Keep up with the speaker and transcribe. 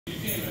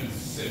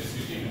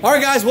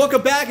Alright guys,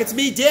 welcome back. It's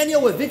me,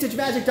 Daniel, with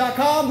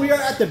VintageMagic.com. We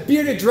are at the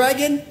Bearded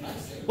Dragon.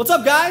 What's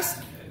up,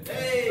 guys?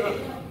 Hey!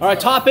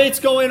 Alright, top 8's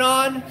going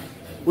on.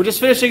 We're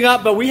just finishing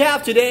up, but we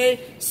have today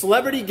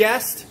celebrity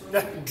guest,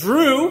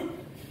 Drew,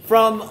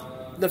 from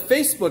the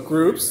Facebook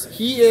groups.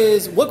 He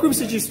is, what groups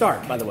did you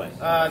start, by the way?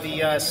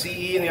 The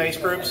CE and the ICE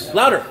groups.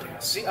 Louder.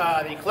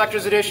 The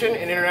Collector's Edition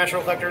and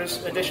International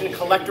Collector's Edition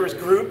Collector's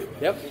Group.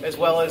 Yep. As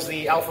well as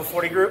the Alpha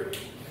 40 group.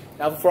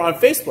 On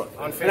Facebook.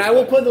 On Facebook. And I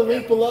will put the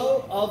link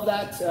below of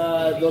that,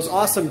 those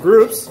awesome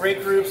groups.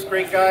 Great groups,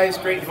 great guys,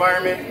 great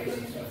environment.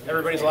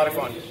 Everybody's a lot of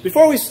fun.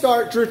 Before we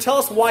start, Drew, tell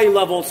us why you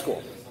love old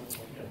school.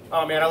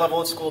 Oh man, I love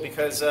old school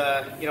because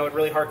you know, it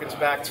really harkens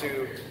back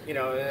to, you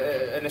know,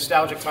 a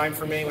nostalgic time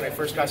for me when I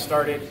first got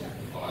started.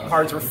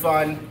 Cards were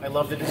fun. I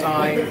love the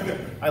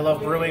design. I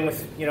love brewing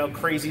with, you know,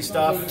 crazy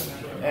stuff.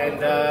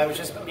 And it was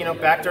just, you know,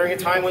 back during a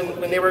time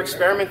when they were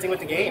experimenting with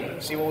the game,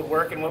 see what would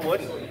work and what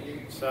wouldn't.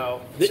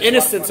 So the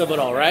innocence of it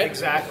all, right?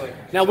 Exactly.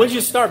 Now, when did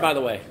you start, by the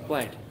way,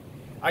 playing?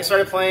 I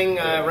started playing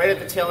right at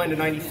the tail end of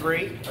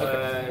 '93.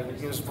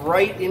 It was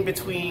right in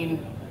between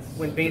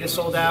when Beta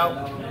sold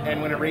out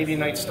and when Arabian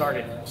Nights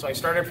started. So I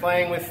started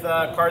playing with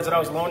cards that I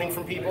was loaning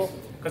from people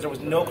because there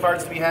was no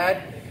cards to be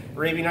had.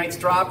 Arabian Nights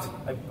dropped.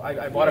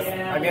 I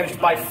managed to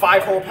buy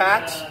 5 whole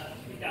packs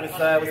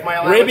with my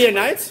allowance. Arabian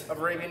Nights? Of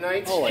Arabian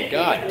Nights. Oh my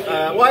God.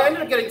 Well, I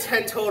ended up getting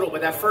 10 total,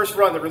 but that first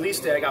run, the release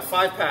day, I got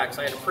 5 packs.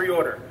 I had to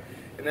pre-order.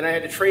 And then I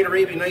had to trade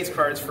Arabian Nights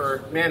cards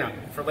for mana,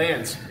 for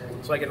lands,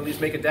 so I could at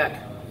least make a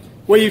deck.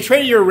 Well, you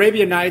traded your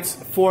Arabian Nights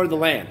for the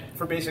land.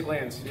 For basic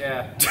lands,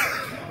 yeah.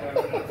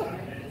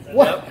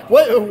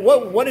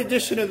 What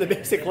edition of the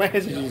basic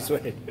lands did you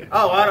swing?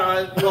 Oh,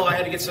 well, I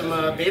had to get some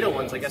beta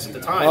ones, I guess, at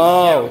the time.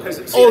 Oh. Yeah,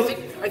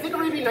 I think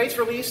Arabian Nights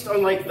released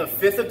on like the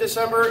 5th of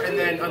December, and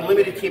then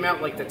Unlimited came out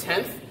like the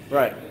 10th.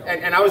 Right.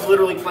 And I was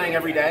literally playing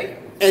every day.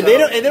 And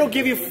so, they don't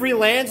give you free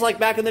lands like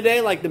back in the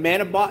day, like the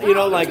mana box, you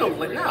know, like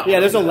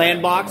yeah, there's a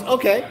land box.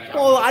 Okay.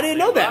 Well, I didn't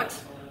know that.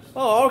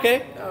 Oh,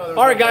 okay.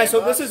 All right, guys.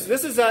 So this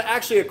is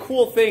actually a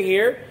cool thing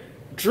here.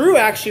 Drew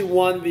actually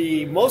won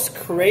the most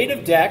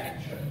creative deck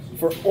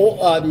for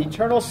the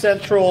Eternal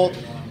Central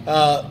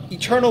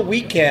Eternal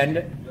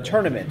Weekend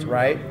tournament,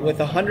 right? With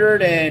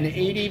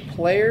 180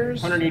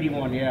 players.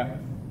 181, yeah.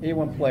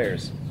 81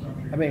 players.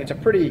 I mean, it's a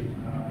pretty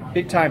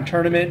big-time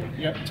tournament.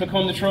 Yep, took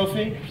home the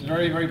trophy. Was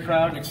very, very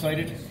proud and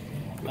excited.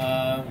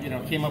 You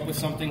know, came up with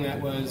something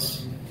that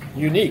was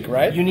unique,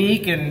 right?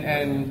 Unique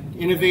and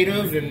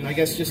innovative, and I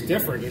guess just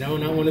different. You know,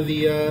 not one of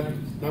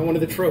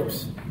the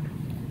tropes.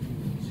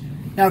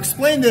 Now,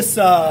 explain this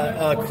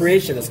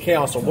creation, this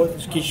chaos.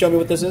 Can you show me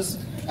what this is?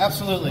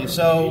 Absolutely.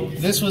 So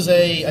this was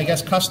a, I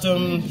guess,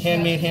 custom,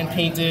 handmade,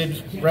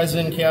 hand-painted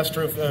resin Chaos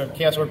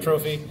Orb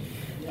trophy.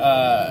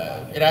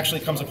 It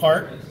actually comes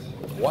apart.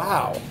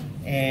 Wow.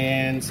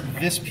 And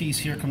this piece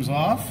here comes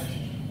off.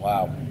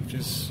 Wow.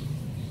 Just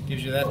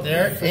gives you that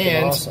there.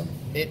 And awesome.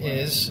 It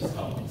is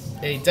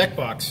a deck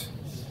box.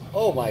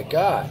 Oh my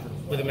God.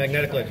 With a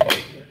magnetic lid.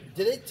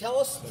 Did they tell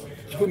us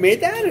who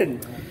made that?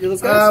 And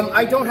those guys?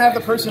 I don't have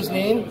the person's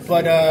name,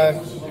 but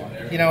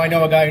you know, I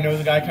know a guy who knows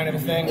a guy, kind of a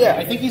thing. Yeah.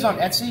 I think he's on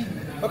Etsy.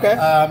 Okay.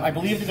 I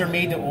believe that they're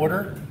made to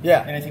order.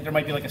 Yeah. And I think there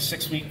might be like a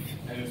 6-week,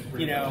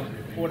 you know,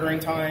 ordering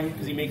time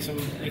because he makes them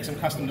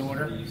custom to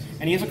order.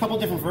 And he has a couple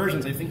different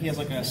versions. I think he has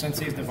like a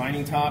Sensei's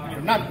Divining Top, you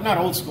know, not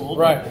old school,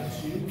 right?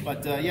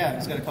 But yeah,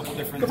 he's got a couple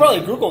different. You could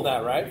probably Google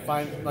that, right?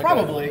 Find like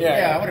probably.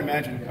 Yeah, I would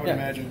imagine. I would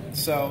imagine.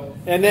 So.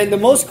 And then the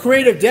most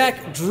creative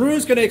deck.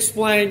 Drew's going to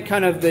explain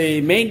kind of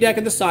the main deck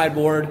and the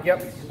sideboard.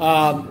 Yep.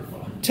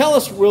 Tell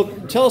us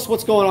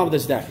what's going on with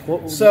this deck.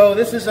 So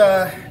this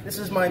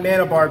is my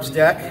Mana Barbs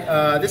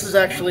deck. This is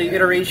actually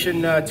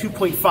iteration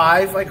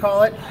 2.5, I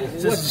call it.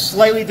 This is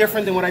slightly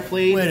different than what I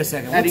played. Wait a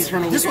second. At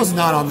Eternal this Weekend. was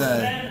not on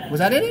the. Was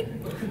that in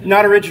it?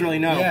 Not originally,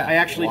 no. Yeah. I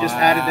actually just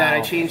added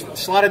that. I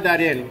slotted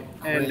that in,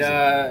 and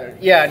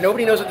yeah,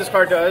 nobody knows what this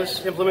card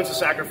does. Implements a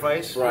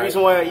sacrifice. Right. The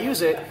reason why I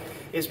use it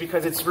is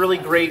because it's really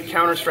great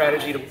counter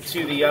strategy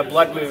to the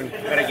Blood Moon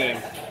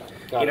metagame.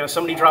 You know,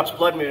 somebody drops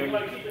Blood Moon,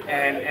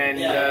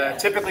 and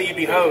typically you'd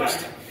be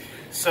hosed.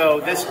 So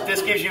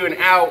this gives you an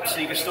out, so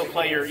you can still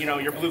play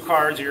your blue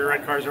cards or your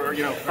red cards or or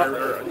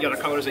the other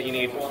colors that you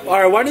need. All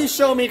right, why don't you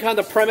show me kind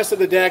of the premise of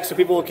the deck so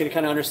people can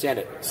kind of understand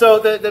it? So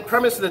the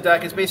premise of the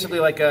deck is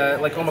basically like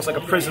almost like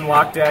a prison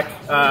lock deck.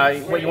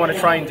 What you want to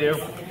try and do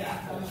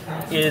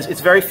is it's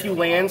very few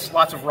lands,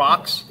 lots of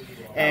rocks,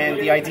 and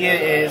the idea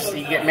is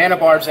you get Mana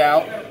Barbs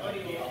out.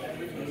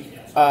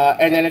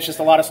 And then it's just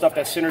a lot of stuff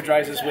that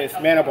synergizes with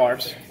Mana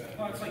Barbs,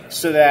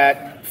 so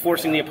that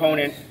forcing the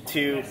opponent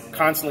to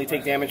constantly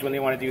take damage when they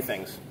want to do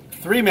things.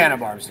 3 Mana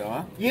Barbs, though,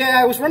 huh?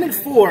 Yeah, I was running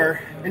 4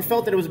 and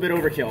felt that it was a bit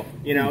overkill.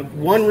 You know,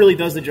 1 really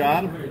does the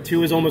job,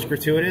 2 is almost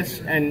gratuitous,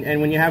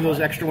 and when you have those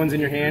extra ones in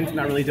your hand,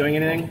 not really doing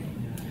anything,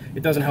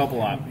 it doesn't help a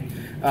lot.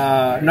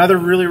 Another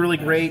really, really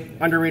great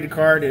underrated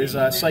card is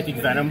Psychic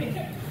Venom.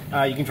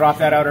 You can drop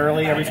that out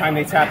early. Every time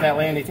they tap that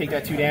land, they take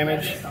that 2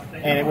 damage,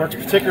 and it works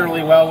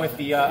particularly well with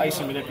the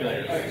Icy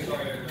Manipulator.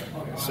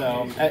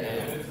 So,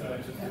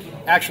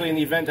 Actually, in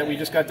the event that we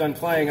just got done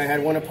playing, I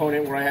had one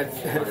opponent where I had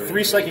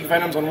 3 Psychic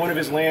Venoms on one of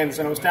his lands,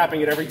 and I was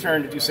tapping it every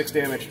turn to do 6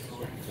 damage.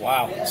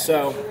 Wow.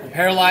 So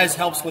Paralyze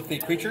helps with the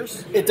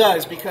creatures? It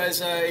does,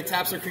 because it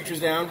taps their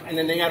creatures down, and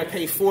then they got to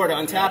pay 4 to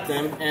untap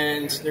them,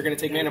 and they're going to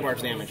take mana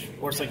barbs damage,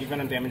 or Psychic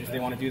Venom damage if they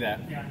want to do that.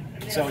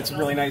 So it's a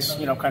really nice,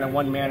 kind of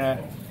 1 mana.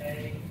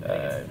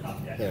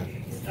 Yeah.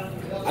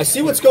 I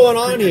see what's going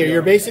on here.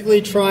 You're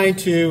basically trying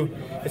to...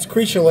 It's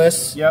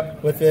creatureless.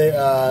 Yep. With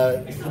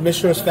the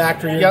Mishra's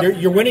Factory. Yep.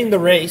 You're winning the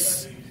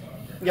race.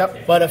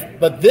 Yep.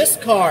 But this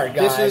card,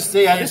 guys,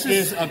 this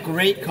is a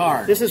great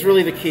card. This is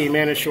really the key,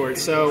 mana short.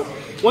 So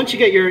once you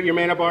get your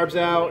mana barbs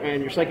out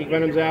and your Psychic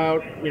Venoms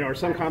out, or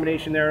some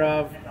combination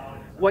thereof,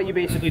 what you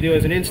basically do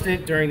is an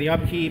instant during the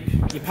upkeep,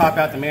 you pop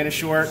out the mana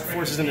short,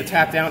 forces them to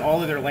tap down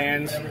all of their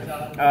lands.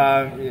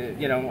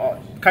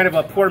 Kind of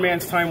a poor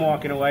man's time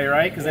walk in a way,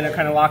 right? Because then it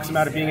kind of locks them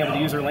out of being able to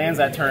use their lands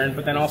that turn,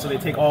 but then also they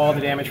take all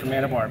the damage from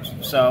mana barbs.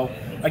 So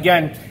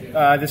again,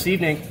 this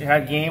evening, he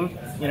had game,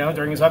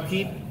 during his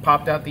upkeep,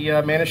 popped out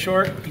the mana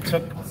short, he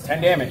took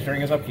 10 damage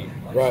during his upkeep.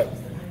 Right.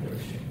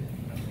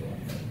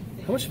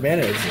 How much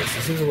mana is this?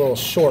 It seems a little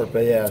short,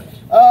 but yeah.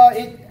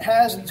 It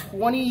has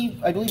 20,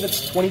 I believe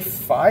it's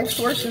 25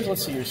 sources.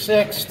 Let's see here,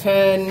 6,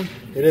 10,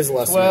 it is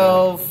less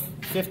 12,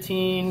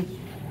 15,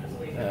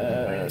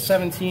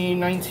 17,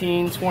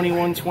 19,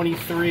 21,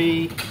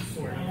 23,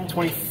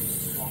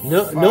 25.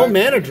 No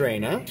mana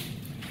drain, huh?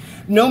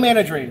 No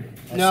mana drain.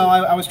 No,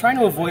 I was trying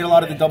to avoid a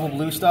lot of the double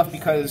blue stuff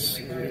because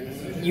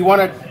you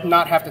want to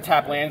not have to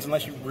tap lands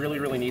unless you really,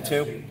 really need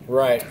to.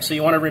 Right. So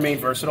you want to remain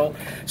versatile.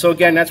 So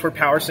again, that's where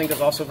Power Sync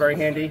is also very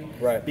handy.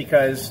 Right.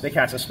 Because they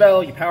cast a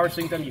spell, you Power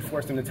Sync them, you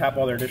force them to tap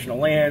all their additional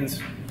lands.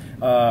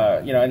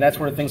 And that's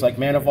where things like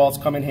Mana Vaults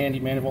come in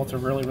handy. Mana Vaults are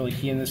really, really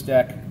key in this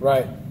deck.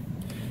 Right.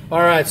 All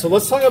right, so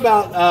let's talk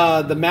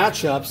about the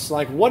matchups.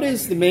 Like, what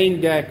is the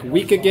main deck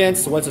weak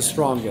against? What's the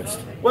strongest?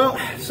 Well,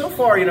 so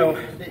far,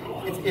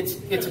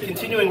 it's a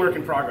continuing work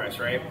in progress,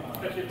 right?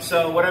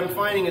 So what I'm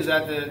finding is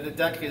that the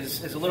deck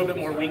is a little bit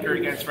more weaker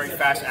against very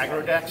fast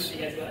aggro decks,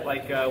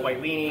 like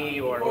White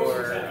Weenie or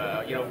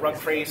Rug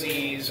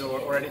Crazies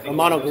or anything.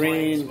 Mono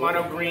green.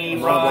 Mono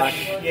green,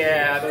 Rush,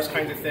 yeah, those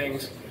kinds of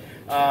things.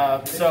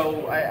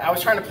 So I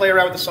was trying to play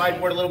around with the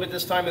sideboard a little bit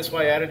this time. That's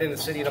why I added in the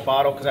City in a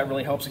Bottle, because that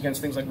really helps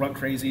against things like Rug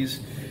Crazies.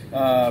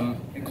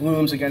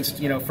 Glooms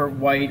against, for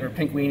White or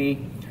Pink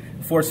Weenie.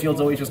 Force Field's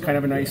always just kind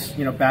of a nice,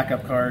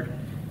 backup card.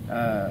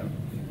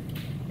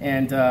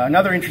 And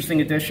another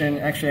interesting addition,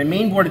 actually I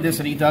mainboarded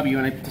this at EW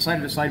and I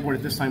decided to sideboard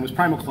it this time, was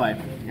Primal Clay.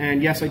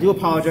 And yes, I do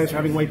apologize for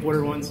having white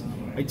border ones.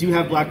 I do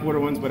have black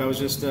border ones, but I was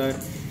just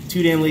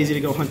too damn lazy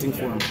to go hunting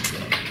for them.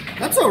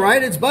 That's all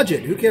right, it's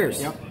budget, who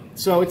cares? Yep.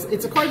 So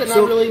it's a card that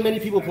not really many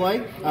people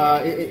play.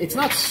 It's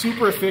not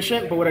super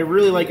efficient, but what I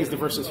really like is the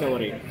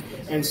versatility.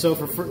 And so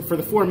for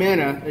the 4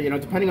 mana,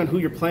 depending on who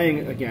you're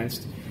playing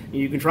against,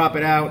 you can drop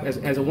it out as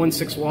a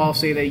 1/6 wall.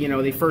 Say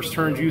they first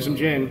turn Juzum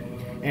Jin,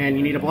 and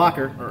you need a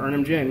blocker or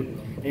Urnum Jin,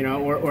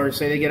 or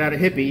say they get out a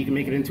hippie, you can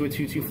make it into a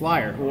 2/2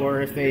 flyer.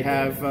 Or if they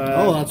have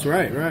oh, that's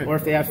right. Or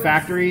if they have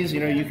factories,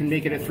 you can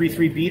make it a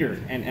 3/3 beater,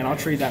 and I'll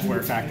trade that for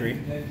a factory,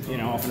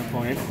 off an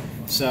opponent.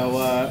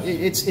 So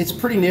it's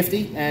pretty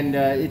nifty, and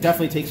it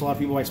definitely takes a lot of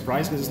people by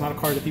surprise because it's not a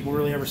card that people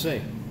really ever see.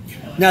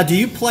 Now, do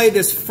you play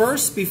this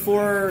first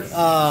before,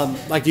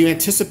 do you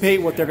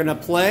anticipate what they're going to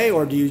play,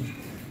 or do you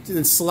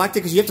then select it?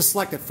 Because you have to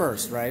select it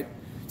first, right?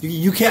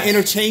 You can't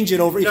interchange it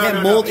over. You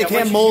can't mold. You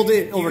can't mold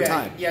it over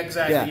time. Yeah,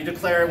 exactly. Yeah. You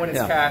declare it when it's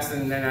cast,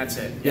 and then that's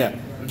it. Yeah.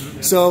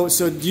 So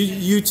do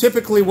you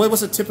typically, what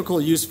was a typical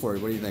use for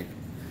it? What do you think?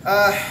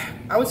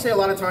 I would say a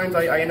lot of times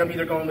I end up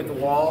either going with the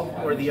wall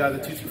or the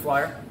 2/2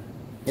 flyer.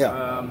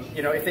 Yeah.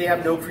 If they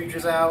have no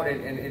creatures out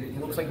and it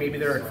looks like maybe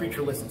they're a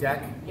creatureless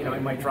deck, I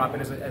might drop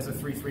it as a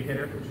 3/3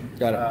 hitter.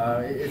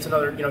 Got it. It's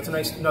another, it's a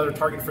nice another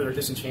target for their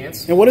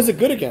disenchants. And what is it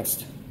good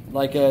against?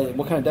 Like,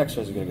 what kind of decks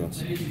is it good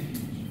against?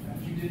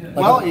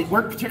 Well, it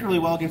worked particularly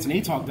well against an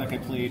ATOG deck I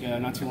played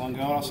not too long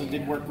ago. It also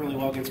did work really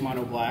well against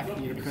Mono Black,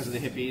 because of the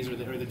hippies or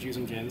the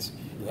Juzum Jins.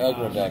 The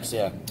aggro decks,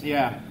 yeah.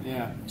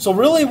 Yeah. So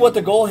really what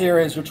the goal here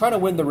is, you're trying to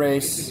win the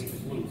race,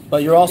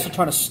 but you're also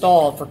trying to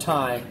stall for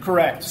time.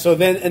 Correct. So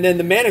then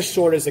the mana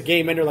short is a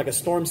game ender, like a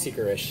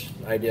Stormseeker-ish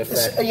idea for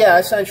that. Yeah,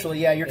 essentially,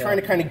 yeah. You're trying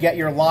to kind of get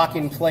your lock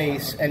in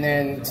place, and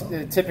then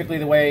typically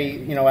the way,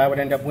 I would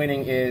end up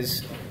winning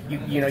is,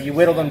 you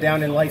whittle them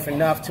down in life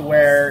enough to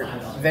where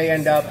they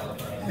end up,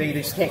 they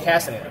just can't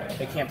cast anything.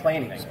 They can't play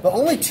anything. But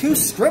only 2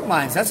 strip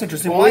mines. That's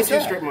interesting. Only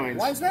 2 strip mines.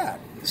 Why is that?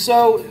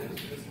 So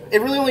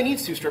it really only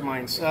needs 2 strip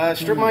mines.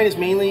 Strip mine is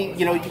mainly,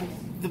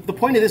 the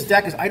point of this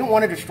deck is I don't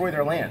want to destroy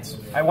their lands.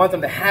 I want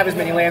them to have as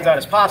many lands out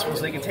as possible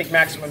so they can take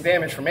maximum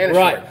damage from mana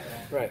short.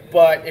 Right.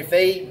 But if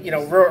they,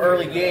 real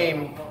early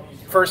game,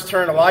 first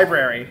turn a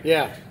library,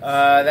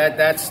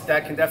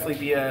 that can definitely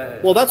be a.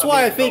 Well, that's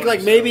why I think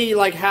maybe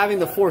having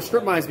the 4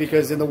 strip mines,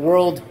 because in the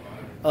world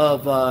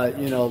of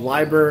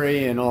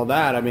library and all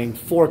that, I mean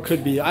 4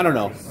 could be, I don't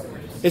know.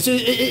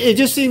 It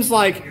just seems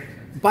like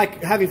by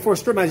having 4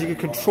 strip mines you can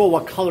control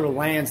what color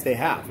lands they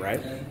have, right?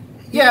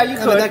 Yeah, you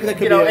could. That could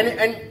you know, be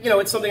and you know,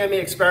 it's something I may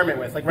experiment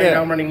with. Like right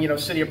now, I'm running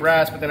City of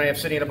Brass, but then I have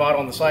City in a Bottle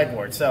on the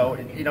sideboard. So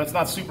it's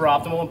not super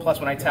optimal. And plus,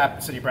 when I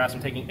tap City of Brass,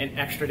 I'm taking an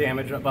extra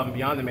damage above and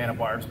beyond the mana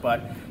barbs.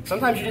 But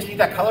sometimes you just need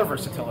that color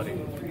versatility.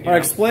 All right,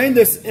 explain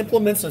this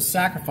Implements of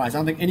Sacrifice. I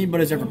don't think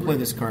anybody's ever played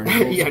this card.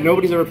 Yeah,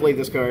 nobody's ever played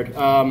this card.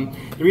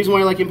 The reason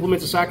why I like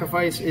Implements of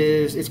Sacrifice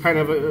is it's kind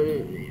of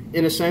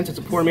in a sense, it's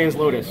a poor man's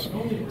Lotus.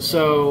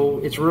 So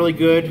it's really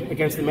good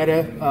against the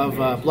meta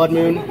of Blood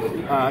Moon.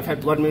 I've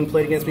had Blood Moon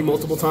played against me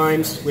multiple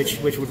times, which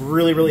would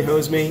really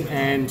hose me.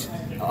 And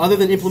other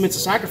than Implements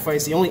of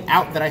Sacrifice, the only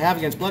out that I have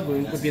against Blood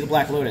Moon would be the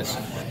Black Lotus.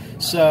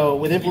 So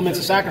with Implements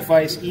of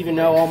Sacrifice, even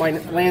though all my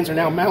lands are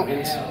now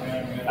mountains,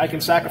 I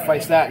can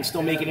sacrifice that and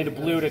still make it into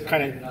blue to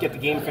kind of get the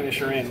game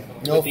finisher in.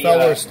 No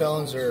Felwar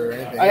Stones or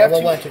anything. I have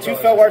two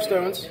Felwar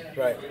Stones.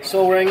 Right.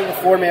 Soul Ring, the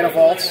 4 mana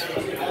vaults.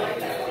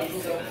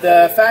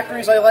 The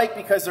factories I like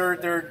because they're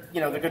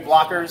good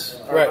blockers,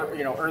 or,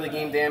 right. Early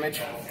game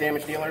damage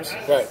dealers.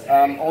 Right.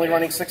 Only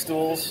running 6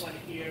 duels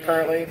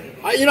currently.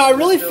 I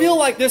really feel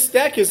like this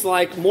deck is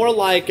like more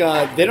like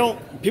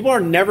people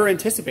are never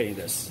anticipating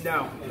this.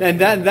 No. And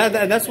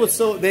that's what's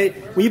so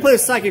when you play a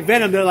Psychic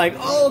Venom, they're like,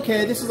 oh,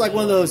 okay, this is like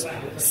one of those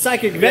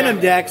Psychic Venom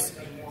decks.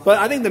 But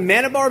I think the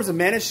mana barbs and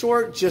mana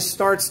short just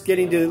starts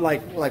getting to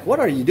like what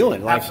are you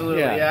doing? Like,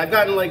 absolutely, yeah. I've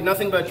gotten like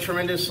nothing but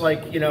tremendous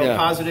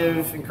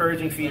positive,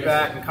 encouraging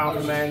feedback and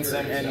compliments,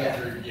 and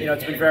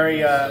it's been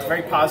very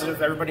positive.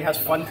 Everybody has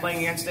fun playing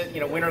against it.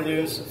 Win or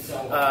lose.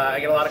 I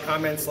get a lot of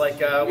comments like,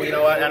 well, you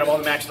know what? Out of all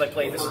the matches I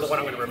played, this is the one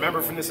I'm going to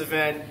remember from this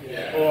event.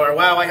 Or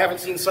wow, I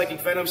haven't seen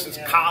Psychic Venom since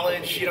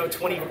college.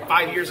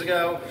 25 years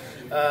ago.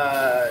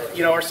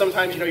 Or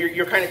sometimes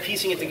you're kind of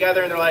piecing it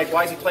together, and they're like,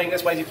 "Why is he playing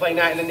this? Why is he playing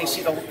that?" And then they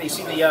see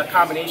the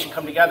combination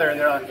come together, and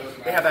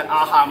they have that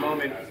aha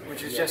moment,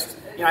 which is just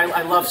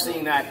I love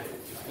seeing that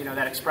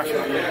that expression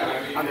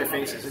on their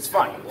faces. It's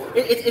fun.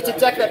 It's a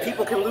deck that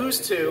people can lose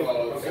to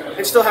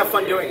and still have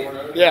fun doing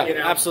it. Yeah,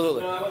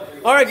 absolutely.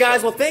 All right,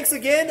 guys. Well, thanks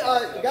again,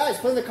 guys.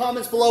 Put in the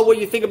comments below what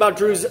you think about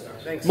Drew's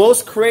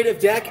most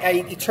creative deck at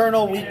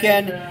Eternal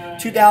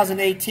Weekend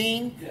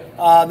 2018.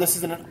 This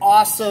is an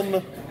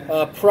awesome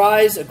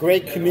prize, a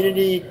great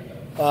community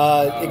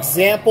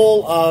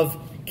example of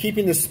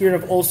keeping the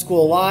spirit of old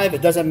school alive.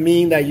 It doesn't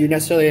mean that you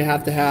necessarily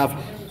have to have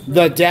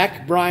the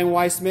deck, Brian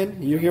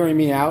Weissman. You're hearing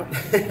me out.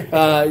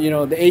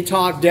 The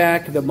ATOG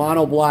deck, the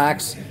mono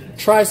blacks.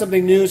 Try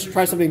something new.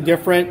 Try something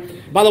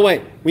different. By the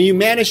way, when you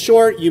mana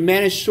short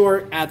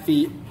at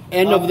the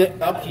end of the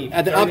upkeep.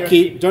 At the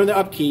upkeep during the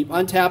upkeep,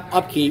 untap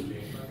upkeep.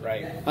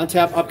 Right.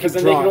 Untap upkeep. Because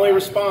then they can only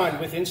respond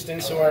with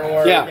instants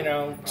or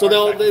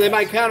So they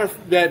might counter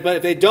that, but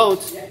if they don't,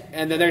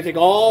 and then they're gonna take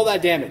all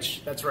that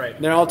damage. That's right.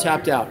 They're all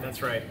tapped out.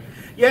 That's right.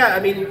 Yeah, I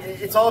mean,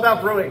 it's all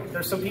about brewing.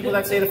 There's some people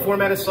that say the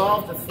format is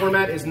solved. The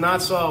format is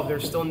not solved.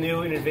 There's still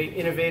new,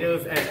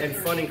 innovative, and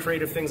fun and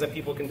creative things that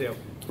people can do.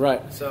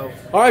 Right. So,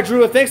 all right,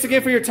 Drew. Thanks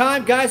again for your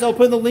time, guys. I'll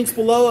put in the links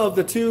below of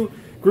the 2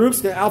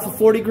 groups, the Alpha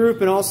 40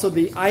 group and also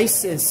the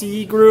ICE and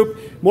CE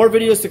group. More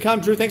videos to come.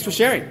 Drew, thanks for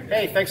sharing.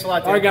 Hey, thanks a lot,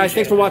 Dave. All right, guys.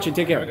 Thanks for watching.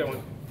 Take care. Have a good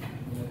one.